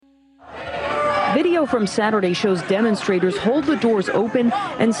Video from Saturday shows demonstrators hold the doors open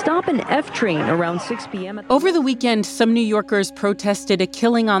and stop an F train around 6 p.m. Over the weekend, some New Yorkers protested a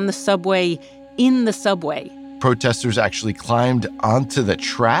killing on the subway in the subway. Protesters actually climbed onto the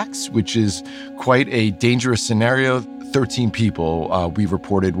tracks, which is quite a dangerous scenario. 13 people, we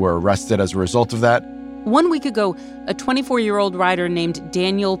reported, were arrested as a result of that. 1 week ago, a 24-year-old rider named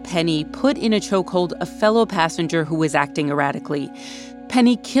Daniel Penny put in a chokehold a fellow passenger who was acting erratically.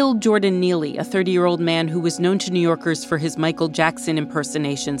 Penny killed Jordan Neely, a 30-year-old man who was known to New Yorkers for his Michael Jackson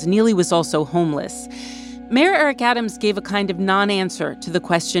impersonations. Neely was also homeless. Mayor Eric Adams gave a kind of non-answer to the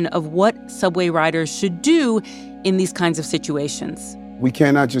question of what subway riders should do in these kinds of situations. We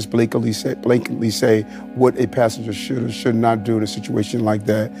cannot just blatantly say what a passenger should or should not do in a situation like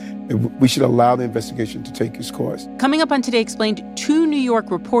that. We should allow the investigation to take its course. Coming up on Today Explained, 2 New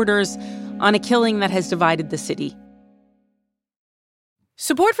York reporters on a killing that has divided the city.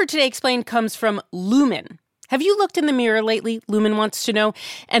 Support for Today Explained comes from Lumen. Have you looked in the mirror lately, Lumen wants to know,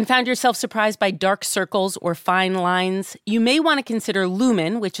 and found yourself surprised by dark circles or fine lines? You may want to consider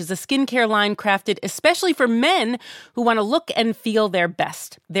Lumen, which is a skincare line crafted especially for men who want to look and feel their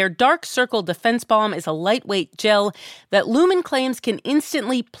best. Their Dark Circle Defense Balm is a lightweight gel that Lumen claims can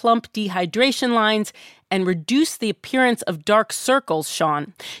instantly plump dehydration lines and reduce the appearance of dark circles,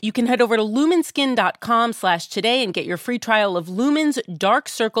 Sean. You can head over to lumenskin.com/today and get your free trial of Lumen's Dark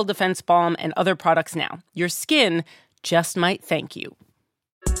Circle Defense Balm and other products now. Your skin just might thank you.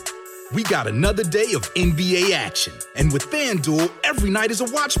 We got another day of NBA action. And with FanDuel, every night is a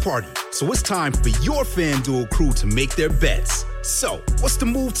watch party. So it's time for your FanDuel crew to make their bets. So, what's the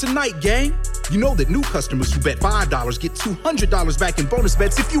move tonight, gang? You know that new customers who bet $5 get $200 back in bonus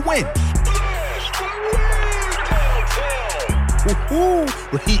bets if you win. Woohoo!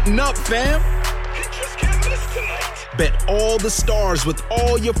 We're heating up, fam. You just can't miss tonight. Bet all the stars with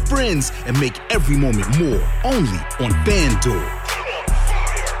all your friends and make every moment more. Only on FanDuel.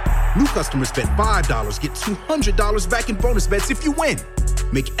 New customers bet $5 get $200 back in bonus bets if you win.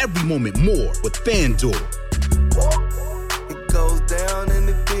 Make every moment more with FanDuel. It goes down in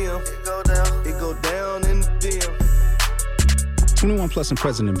the DM. It go down in the DM. 21 plus and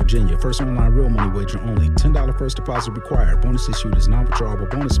present in Virginia. First online real money wager only. $10 first deposit required. Bonus issued is non-withdrawable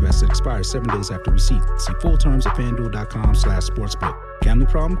bonus vest that expires 7 days after receipt. See full terms at FanDuel.com/sportsbook.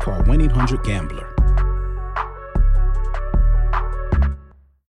 Gambling problem? Call 1-800-GAMBLER.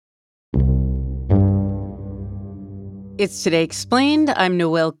 It's Today Explained. I'm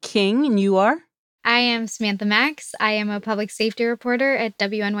Noelle King, and you are? I am Samantha Max. I am a public safety reporter at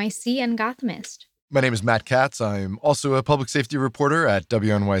WNYC and Gothamist. My name is Matt Katz. I'm also a public safety reporter at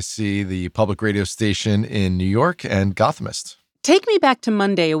WNYC, the public radio station in New York, and Gothamist. Take me back to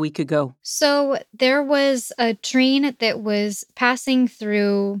Monday a week ago. So there was a train that was passing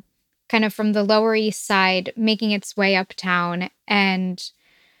through kind of from the Lower East Side, making its way uptown. And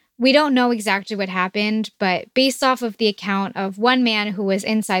we don't know exactly what happened, but based off of the account of one man who was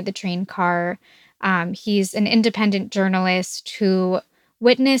inside the train car, he's an independent journalist who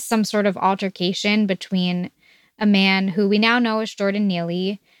witnessed some sort of altercation between a man who we now know is Jordan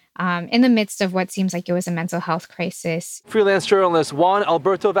Neely in the midst of what seems like it was a mental health crisis. Freelance journalist Juan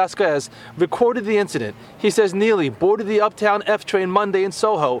Alberto Vasquez recorded the incident. He says Neely boarded the Uptown F train Monday in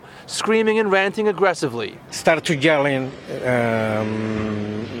Soho, screaming and ranting aggressively. Started to yelling,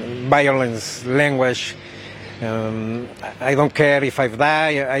 violence, language. I don't care if I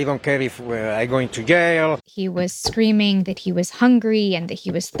die. I don't care if I go into jail. He was screaming that he was hungry and that he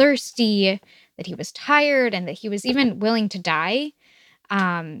was thirsty, that he was tired, and that he was even willing to die.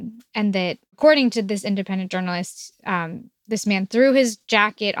 And that, according to this independent journalist, this man threw his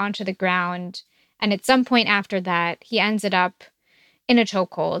jacket onto the ground. And at some point after that, he ended up in a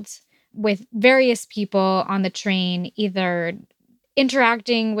chokehold with various people on the train, either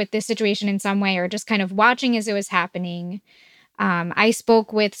interacting with this situation in some way or just kind of watching as it was happening. I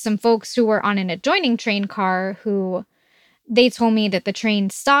spoke with some folks who were on an adjoining train car who they told me that the train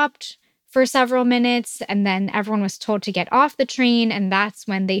stopped for several minutes and then everyone was told to get off the train. And that's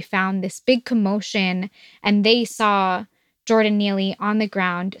when they found this big commotion and they saw Jordan Neely on the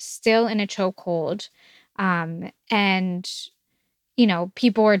ground, still in a chokehold. And you know,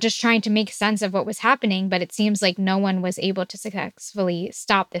 people were just trying to make sense of what was happening, but it seems like no one was able to successfully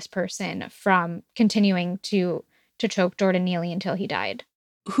stop this person from continuing to choke Jordan Neely until he died.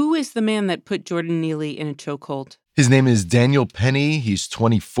 Who is the man that put Jordan Neely in a chokehold? His name is Daniel Penny. He's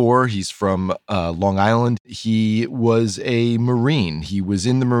 24. He's from Long Island. He was a Marine. He was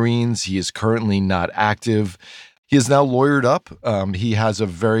in the Marines. He is currently not active. He is now lawyered up. He has a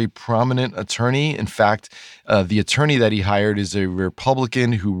very prominent attorney. In fact, the attorney that he hired is a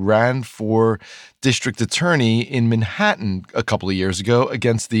Republican who ran for district attorney in Manhattan a couple of years ago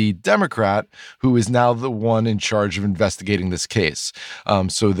against the Democrat who is now the one in charge of investigating this case.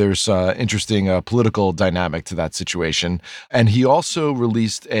 So there's interesting political dynamic to that situation. And he also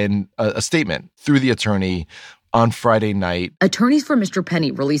released a statement through the attorney on Friday night. Attorneys for Mr.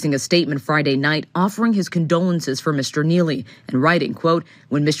 Penny releasing a statement Friday night offering his condolences for Mr. Neely and writing, quote,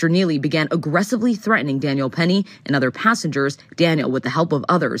 when Mr. Neely began aggressively threatening Daniel Penny and other passengers, Daniel, with the help of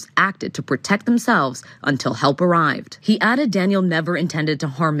others, acted to protect themselves until help arrived. He added Daniel never intended to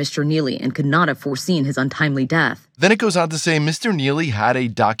harm Mr. Neely and could not have foreseen his untimely death. Then it goes on to say Mr. Neely had a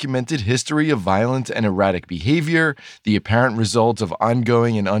documented history of violent and erratic behavior, the apparent result of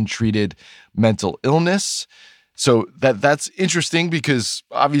ongoing and untreated mental illness. So that's interesting because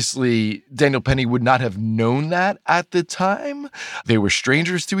obviously Daniel Penny would not have known that at the time. They were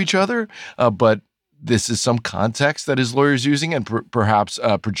strangers to each other, but this is some context that his lawyer's using and perhaps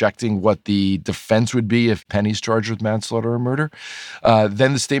projecting what the defense would be if Penny's charged with manslaughter or murder.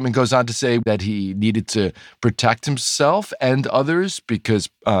 Then the statement goes on to say that he needed to protect himself and others because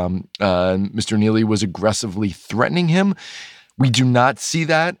Mr. Neely was aggressively threatening him. We do not see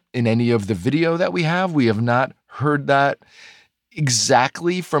that in any of the video that we have. We have not heard that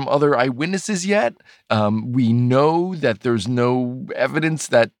exactly from other eyewitnesses yet. We know that there's no evidence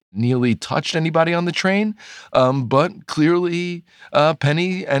that Neely touched anybody on the train, but clearly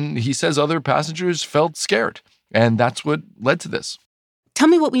Penny and he says other passengers felt scared, and that's what led to this. Tell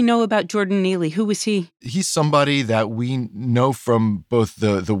me what we know about Jordan Neely. Who was he? He's somebody that we know from both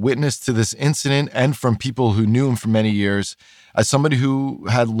the witness to this incident and from people who knew him for many years as somebody who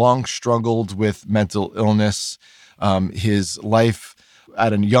had long struggled with mental illness. His life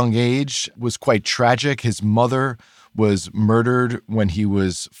at a young age was quite tragic. His mother was murdered when he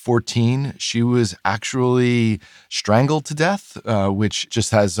was 14. She was actually strangled to death, which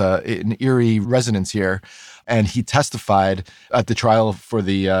just has an eerie resonance here. And he testified at the trial for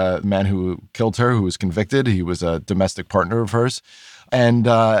the man who killed her, who was convicted. He was a domestic partner of hers. And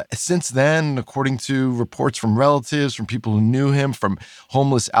since then, according to reports from relatives, from people who knew him, from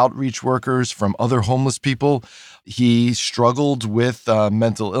homeless outreach workers, from other homeless people, he struggled with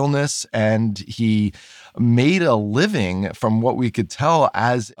mental illness, and he made a living, from what we could tell,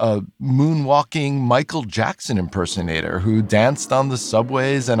 as a moonwalking Michael Jackson impersonator who danced on the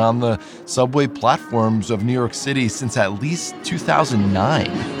subways and on the subway platforms of New York City since at least 2009.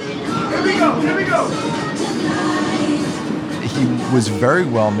 Here we go. He was very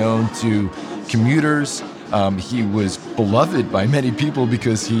well known to commuters. He was beloved by many people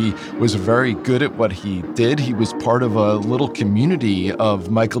because he was very good at what he did. He was part of a little community of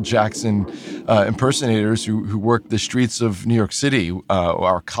Michael Jackson impersonators who worked the streets of New York City.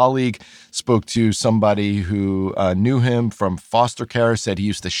 Our colleague spoke to somebody who knew him from foster care, said he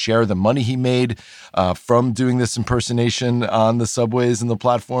used to share the money he made from doing this impersonation on the subways and the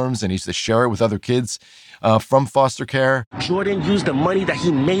platforms, and he used to share it with other kids from foster care. Jordan used the money that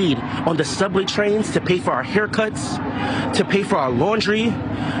he made on the subway trains to pay for our haircuts, to pay for our laundry,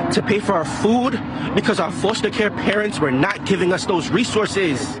 to pay for our food, because our foster care parents were not giving us those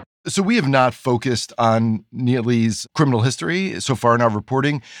resources. So we have not focused on Neely's criminal history so far in our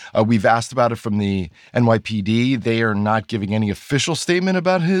reporting. We've asked about it from the NYPD. They are not giving any official statement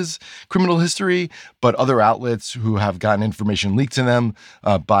about his criminal history, but other outlets who have gotten information leaked to them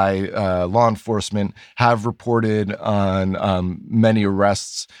by law enforcement have reported on many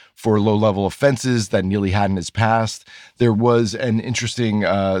arrests for low-level offenses that Neely had in his past. There was an interesting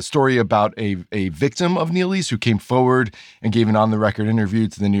story about a victim of Neely's who came forward and gave an on-the-record interview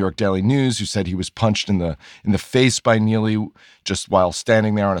to the New York Daily News, who said he was punched in the face by Neely just while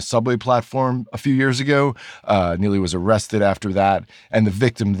standing there on a subway platform a few years ago. Neely was arrested after that, and the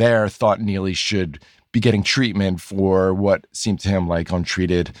victim there thought Neely should be getting treatment for what seemed to him like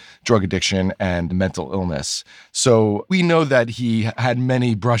untreated drug addiction and mental illness. So we know that he had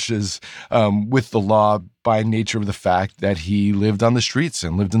many brushes with the law by nature of the fact that he lived on the streets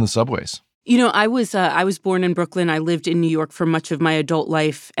and lived in the subways. You know, I was born in Brooklyn. I lived in New York for much of my adult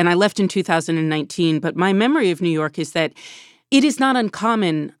life, and I left in 2019. But my memory of New York is that it is not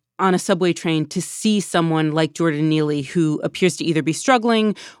uncommon on a subway train to see someone like Jordan Neely who appears to either be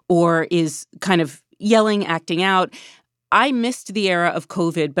struggling or is kind of yelling, acting out. I missed the era of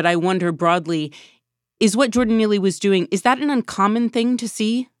COVID, but I wonder broadly, is what Jordan Neely was doing, is that an uncommon thing to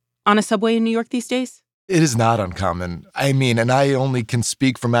see on a subway in New York these days? It is not uncommon. I mean, and I only can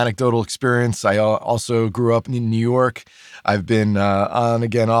speak from anecdotal experience. I also grew up in New York. I've been on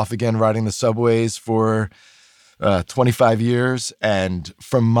again, off again, riding the subways for 25 years. And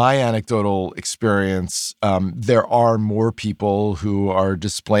from my anecdotal experience, there are more people who are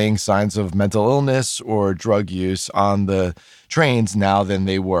displaying signs of mental illness or drug use on the trains now than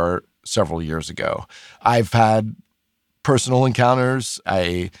they were several years ago. I've had personal encounters.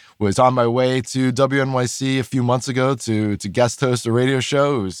 I was on my way to WNYC a few months ago to guest host a radio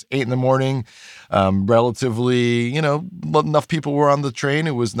show. It was 8 a.m. Relatively, enough people were on the train.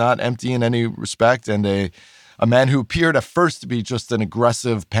 It was not empty in any respect. And a man who appeared at first to be just an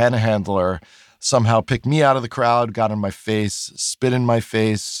aggressive panhandler somehow picked me out of the crowd, got in my face, spit in my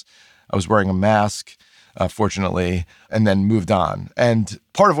face. I was wearing a mask, fortunately, and then moved on. And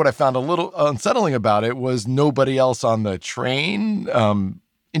part of what I found a little unsettling about it was nobody else on the train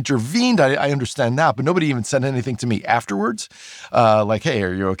intervened. I understand that, but nobody even said anything to me afterwards. Like, hey,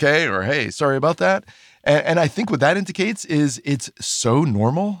 are you okay? Or, hey, sorry about that. And I think what that indicates is it's so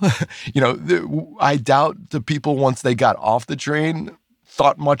normal. I doubt the people, once they got off the train,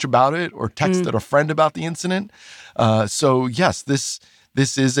 thought much about it or texted a friend about the incident. So yes, this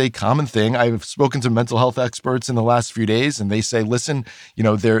is a common thing. I've spoken to mental health experts in the last few days, and they say, listen,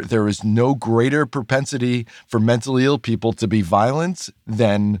 there is no greater propensity for mentally ill people to be violent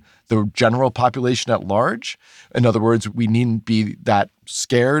than the general population at large. In other words, we needn't be that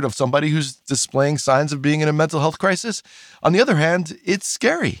scared of somebody who's displaying signs of being in a mental health crisis. On the other hand, it's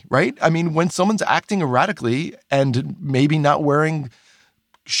scary, right? I mean, when someone's acting erratically and maybe not wearing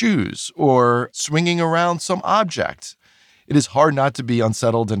shoes or swinging around some object, it is hard not to be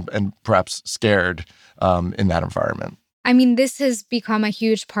unsettled and perhaps scared in that environment. I mean, this has become a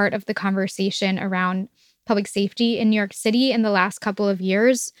huge part of the conversation around public safety in New York City in the last couple of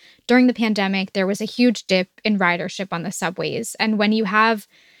years. During the pandemic, there was a huge dip in ridership on the subways. And when you have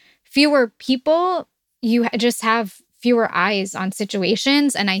fewer people, you just have fewer eyes on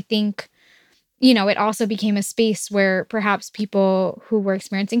situations. And I think, it also became a space where perhaps people who were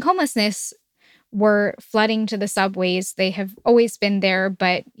experiencing homelessness were flooding to the subways. They have always been there,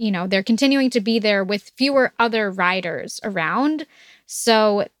 but, they're continuing to be there with fewer other riders around.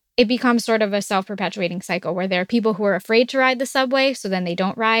 So it becomes sort of a self-perpetuating cycle where there are people who are afraid to ride the subway, so then they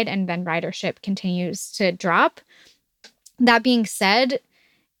don't ride, and then ridership continues to drop. That being said,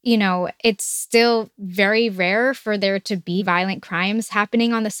 it's still very rare for there to be violent crimes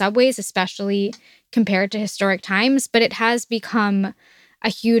happening on the subways, especially compared to historic times, but it has become a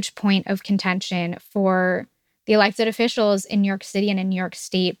huge point of contention for the elected officials in New York City and in New York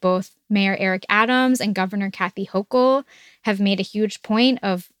State. Both Mayor Eric Adams and Governor Kathy Hochul have made a huge point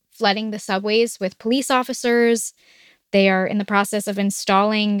of flooding the subways with police officers. They are in the process of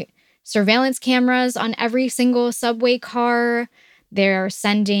installing surveillance cameras on every single subway car. They're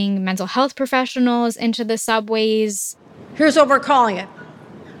sending mental health professionals into the subways. Here's what we're calling it: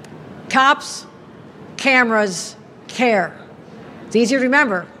 cops, cameras, care. It's easy to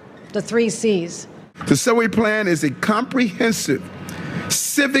remember, the 3 C's. The subway plan is a comprehensive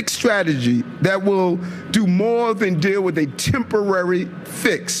civic strategy that will do more than deal with a temporary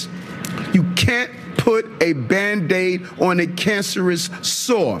fix. You can't put a Band-Aid on a cancerous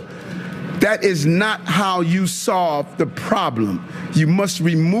sore. That is not how you solve the problem. You must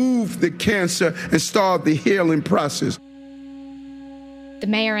remove the cancer and start the healing process. The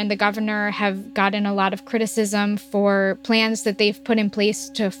mayor and the governor have gotten a lot of criticism for plans that they've put in place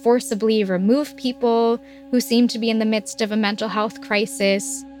to forcibly remove people who seem to be in the midst of a mental health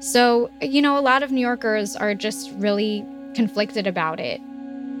crisis. So, a lot of New Yorkers are just really conflicted about it.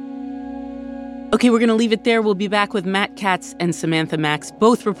 Okay, we're going to leave it there. We'll be back with Matt Katz and Samantha Max,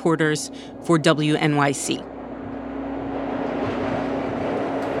 both reporters for WNYC.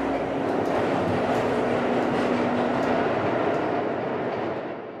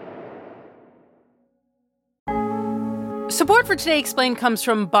 Support for Today Explained comes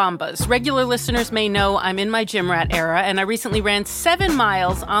from Bombas. Regular listeners may know I'm in my gym rat era, and I recently ran 7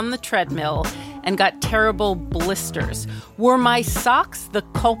 miles on the treadmill and got terrible blisters. Were my socks the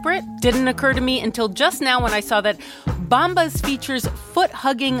culprit? Didn't occur to me until just now when I saw that Bombas features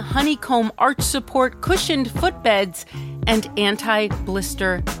foot-hugging honeycomb arch support, cushioned footbeds, and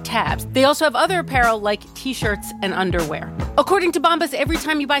anti-blister tabs. They also have other apparel like t-shirts and underwear. According to Bombas, every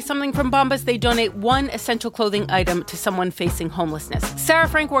time you buy something from Bombas, they donate 1 essential clothing item to someone facing homelessness. Sarah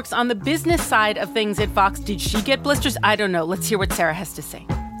Frank works on the business side of things at Vox. Did she get blisters? I don't know. Let's hear what Sarah has to say.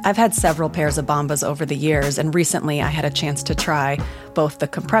 I've had several pairs of Bombas over the years, and recently I had a chance to try both the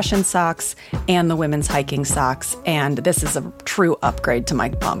compression socks and the women's hiking socks, and this is a true upgrade to my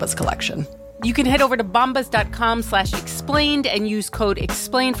Bombas collection. You can head over to bombas.com/explained and use code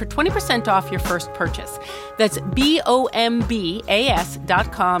EXPLAINED for 20% off your first purchase. That's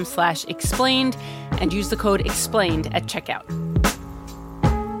BOMBAS.com/explained and use the code EXPLAINED at checkout.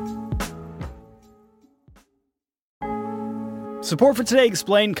 Support for Today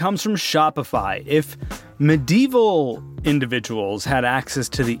Explained comes from Shopify. If medieval individuals had access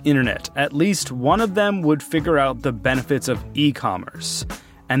to the internet, at least one of them would figure out the benefits of e-commerce,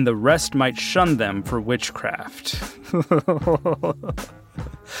 and the rest might shun them for witchcraft.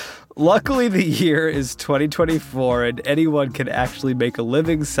 Luckily, the year is 2024, and anyone can actually make a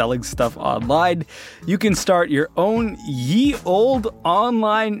living selling stuff online. You can start your own ye olde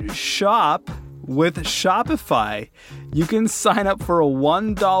online shop with Shopify. You can sign up for a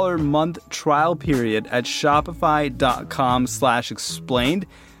 $1 month trial period at shopify.com/explained.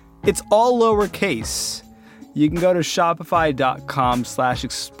 It's all lowercase. You can go to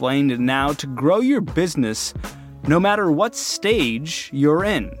shopify.com/explained now to grow your business no matter what stage you're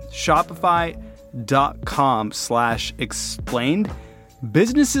in. Shopify.com/explained.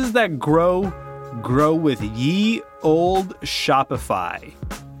 Businesses that grow with ye olde Shopify.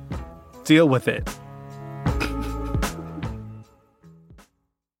 Deal with it.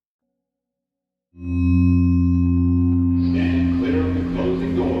 Stand clear of the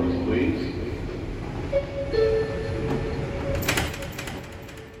closing doors, please.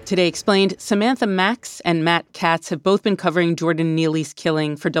 Today Explained, Samantha Max and Matt Katz have both been covering Jordan Neely's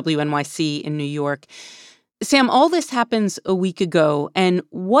killing for WNYC in New York. Sam, all this happens a week ago, and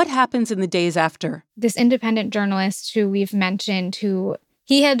what happens in the days after? This independent journalist who we've mentioned,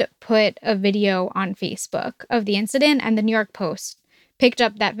 he had put a video on Facebook of the incident, and the New York Post picked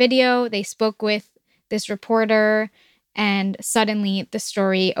up that video. They spoke with this reporter, and suddenly the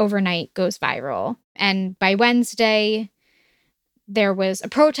story overnight goes viral. And by Wednesday, there was a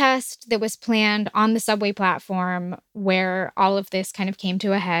protest that was planned on the subway platform where all of this kind of came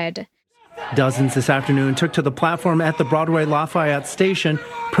to a head. Dozens this afternoon took to the platform at the Broadway Lafayette station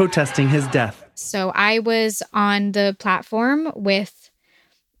protesting his death. So I was on the platform with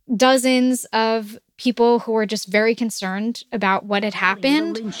dozens of people who were just very concerned about what had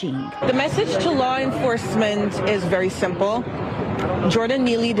happened. The message to law enforcement is very simple. Jordan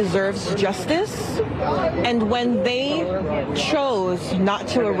Neely deserves justice. And when they chose not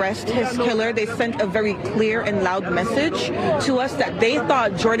to arrest his killer, they sent a very clear and loud message to us that they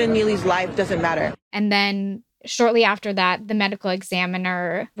thought Jordan Neely's life doesn't matter. And then shortly after that, the medical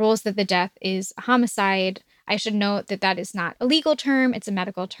examiner rules that the death is a homicide. I should note that that is not a legal term, it's a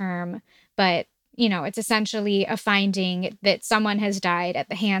medical term, but it's essentially a finding that someone has died at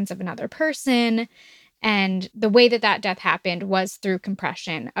the hands of another person. And the way that death happened was through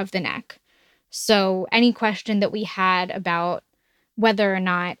compression of the neck. So any question that we had about whether or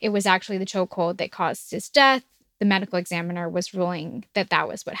not it was actually the chokehold that caused his death, the medical examiner was ruling that that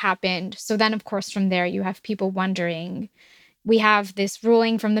was what happened. So then, of course, from there, you have people wondering, we have this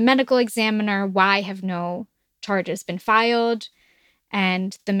ruling from the medical examiner, why have no charges been filed?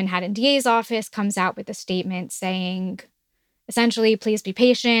 And the Manhattan DA's office comes out with a statement saying, essentially, please be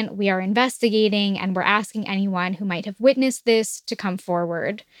patient. We are investigating and we're asking anyone who might have witnessed this to come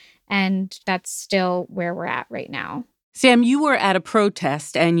forward. And that's still where we're at right now. Sam, you were at a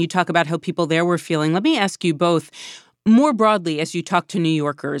protest and you talk about how people there were feeling. Let me ask you both, more broadly, as you talk to New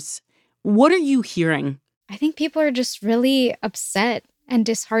Yorkers, what are you hearing? I think people are just really upset and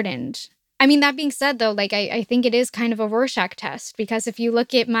disheartened. I mean, that being said, though, I think it is kind of a Rorschach test, because if you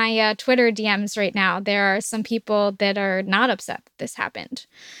look at my Twitter DMs right now, there are some people that are not upset that this happened.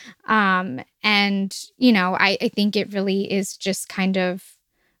 I think it really is just kind of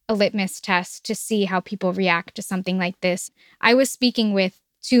a litmus test to see how people react to something like this. I was speaking with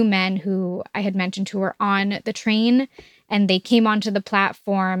two men who I had mentioned who were on the train, and they came onto the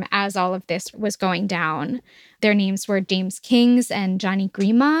platform as all of this was going down. Their names were James Kings and Johnny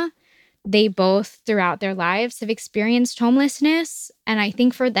Grima. They both, throughout their lives, have experienced homelessness. And I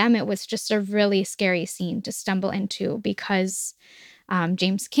think for them, it was just a really scary scene to stumble into because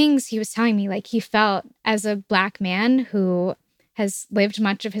James Kings, he was telling me, he felt as a Black man who has lived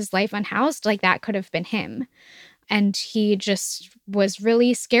much of his life unhoused, that could have been him. And he just was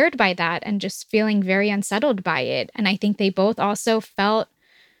really scared by that and just feeling very unsettled by it. And I think they both also felt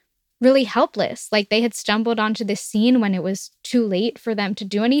really helpless. They had stumbled onto this scene when it was too late for them to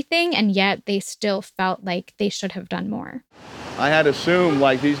do anything, and yet they still felt like they should have done more. I had assumed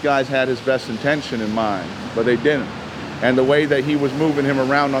these guys had his best intention in mind, but they didn't. And the way that he was moving him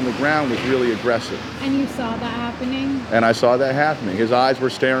around on the ground was really aggressive. And you saw that happening? And I saw that happening. His eyes were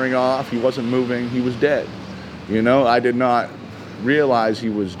staring off. He wasn't moving. He was dead. I did not realize he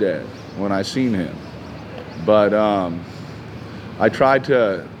was dead. when I seen him. But I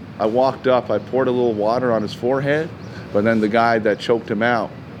walked up, I poured a little water on his forehead, but then the guy that choked him out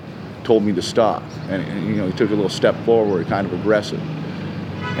told me to stop. And he took a little step forward, kind of aggressive.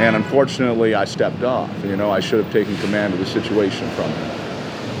 And unfortunately, I stepped off. I should have taken command of the situation from him,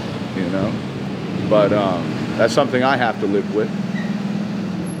 But that's something I have to live with.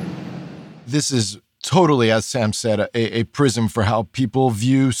 This is totally, as Sam said, a prism for how people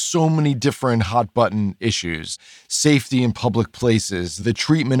view so many different hot button issues. Safety in public places, the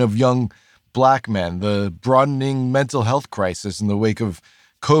treatment of young Black men, the broadening mental health crisis in the wake of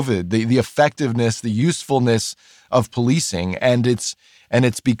COVID, the effectiveness, the usefulness of policing. And it's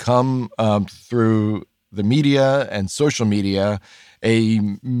become, through the media and social media, a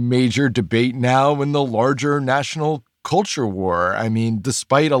major debate now in the larger national culture war. I mean,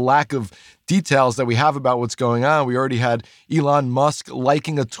 despite a lack of details that we have about what's going on, we already had Elon Musk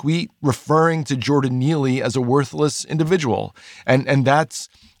liking a tweet referring to Jordan Neely as a worthless individual. And that's,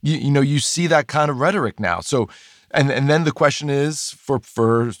 you see that kind of rhetoric now. So, and then the question is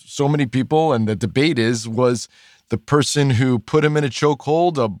for so many people, and the debate was the person who put him in a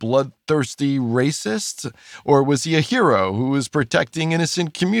chokehold a bloodthirsty racist, or was he a hero who was protecting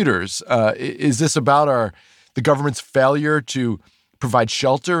innocent commuters? Is this about the government's failure to provide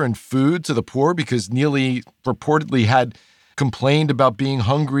shelter and food to the poor? Because Neely reportedly had complained about being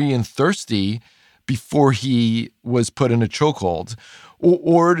hungry and thirsty before he was put in a chokehold.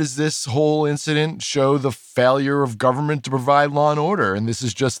 Or does this whole incident show the failure of government to provide law and order? And this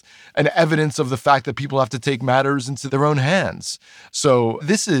is just an evidence of the fact that people have to take matters into their own hands. So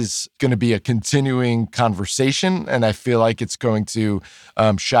this is going to be a continuing conversation, and I feel like it's going to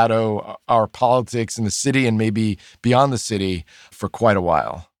shadow our politics in the city and maybe beyond the city for quite a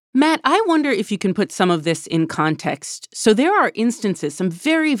while. Matt, I wonder if you can put some of this in context. So there are instances, some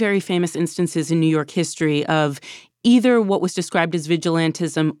very, very famous instances in New York history of either what was described as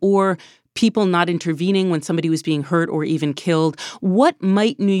vigilantism or people not intervening when somebody was being hurt or even killed. What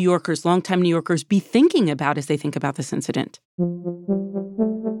might New Yorkers, longtime New Yorkers, be thinking about as they think about this incident?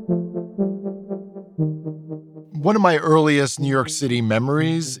 One of my earliest New York City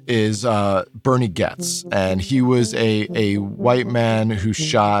memories is Bernie Goetz, and he was a white man who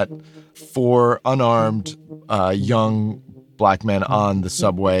shot 4 unarmed young Black men on the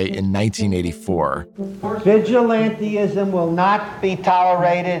subway in 1984. Vigilantism will not be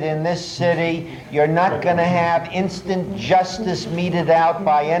tolerated in this city. You're not going to have instant justice meted out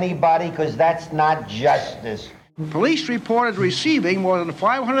by anybody, because that's not justice. Police reported receiving more than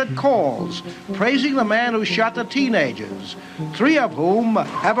 500 calls praising the man who shot the teenagers, 3 of whom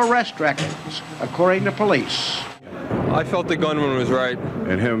have arrest records, according to police. I felt the gunman was right.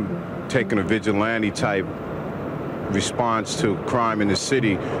 And him taking a vigilante type response to crime in the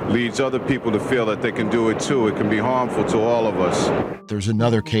city leads other people to feel that they can do it too. It can be harmful to all of us. There's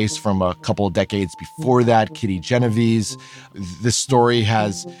another case from a couple of decades before that, Kitty Genovese. This story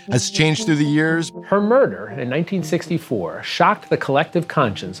has changed through the years. Her murder in 1964 shocked the collective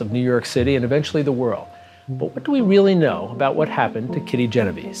conscience of New York City and eventually the world. But what do we really know about what happened to Kitty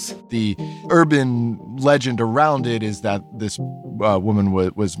Genovese? The urban legend around it is that this woman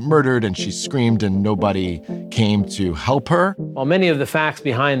was murdered and she screamed and nobody came to help her. While many of the facts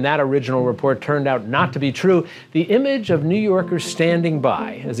behind that original report turned out not to be true, the image of New Yorkers standing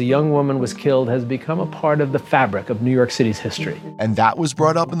by as a young woman was killed has become a part of the fabric of New York City's history. And that was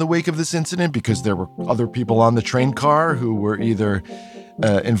brought up in the wake of this incident because there were other people on the train car who were either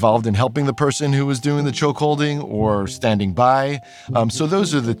involved in helping the person who was doing the chokeholding or standing by. So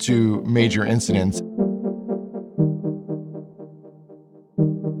those are the 2 major incidents.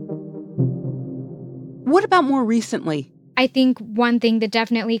 What about more recently? I think one thing that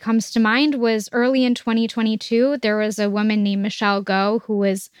definitely comes to mind was early in 2022, there was a woman named Michelle Go who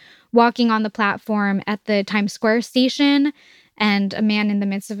was walking on the platform at the Times Square station, and a man in the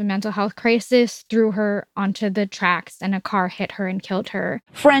midst of a mental health crisis threw her onto the tracks and a car hit her and killed her.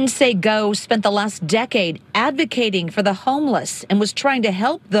 Friends say Go spent the last decade advocating for the homeless and was trying to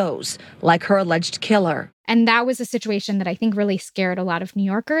help those like her alleged killer. And that was a situation that I think really scared a lot of New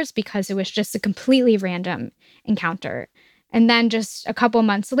Yorkers because it was just a completely random encounter. And then just a couple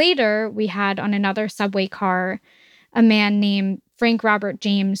months later, we had on another subway car a man named Frank Robert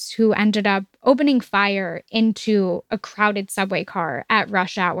James who ended up opening fire into a crowded subway car at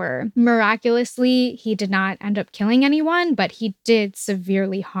rush hour. Miraculously, he did not end up killing anyone, but he did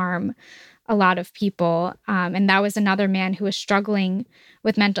severely harm a lot of people. And that was another man who was struggling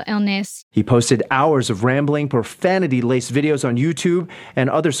with mental illness. He posted hours of rambling, profanity-laced videos on YouTube and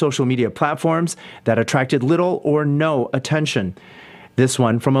other social media platforms that attracted little or no attention. This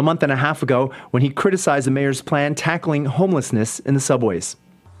one from a month and a half ago when he criticized the mayor's plan tackling homelessness in the subways.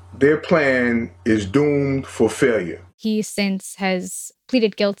 Their plan is doomed for failure. He since has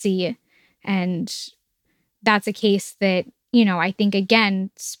pleaded guilty, and that's a case that, I think,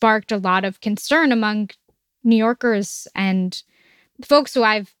 again, sparked a lot of concern among New Yorkers and folks who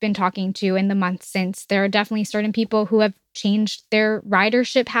I've been talking to in the months since. There are definitely certain people who have changed their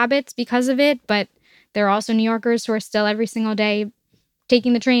ridership habits because of it, but there are also New Yorkers who are still every single day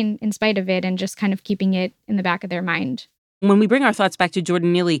taking the train in spite of it and just kind of keeping it in the back of their mind. When we bring our thoughts back to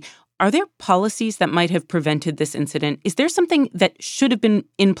Jordan Neely, are there policies that might have prevented this incident? Is there something that should have been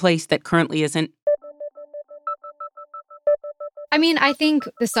in place that currently isn't? I mean, I think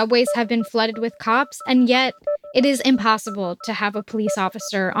the subways have been flooded with cops, and yet it is impossible to have a police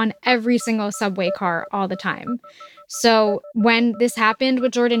officer on every single subway car all the time. So when this happened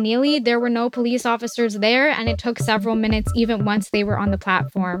with Jordan Neely, there were no police officers there, and it took several minutes, even once they were on the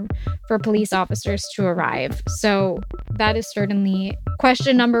platform, for police officers to arrive. So that is certainly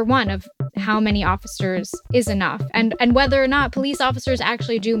question number one of how many officers is enough, and whether or not police officers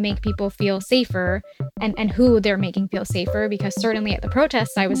actually do make people feel safer, and who they're making feel safer, because certainly at the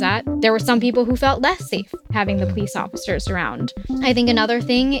protests I was at, there were some people who felt less safe having the police officers around. I think another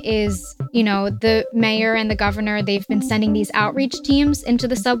thing is, the mayor and the governor, they've been sending these outreach teams into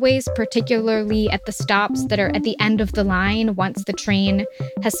the subways, particularly at the stops that are at the end of the line once the train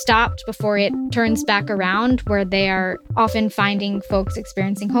has stopped before it turns back around, where they are often finding folks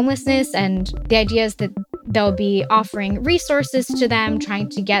experiencing homelessness. And the idea is that they'll be offering resources to them, trying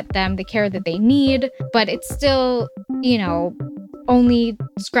to get them the care that they need. But it's still, only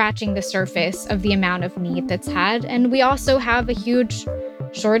scratching the surface of the amount of need that's had. And we also have a huge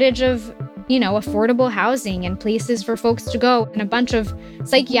shortage of, affordable housing and places for folks to go, and a bunch of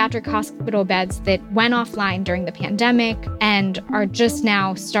psychiatric hospital beds that went offline during the pandemic and are just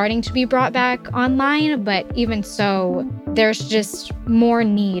now starting to be brought back online. But even so, there's just more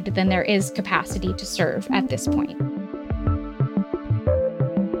need than there is capacity to serve at this point.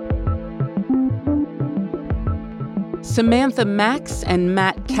 Samantha Max and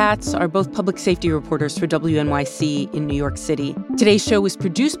Matt Katz are both public safety reporters for WNYC in New York City. Today's show was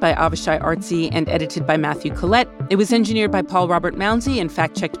produced by Avishai Artsy and edited by Matthew Collette. It was engineered by Paul Robert Mounsey and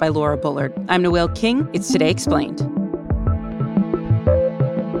fact-checked by Laura Bullard. I'm Noelle King. It's Today Explained.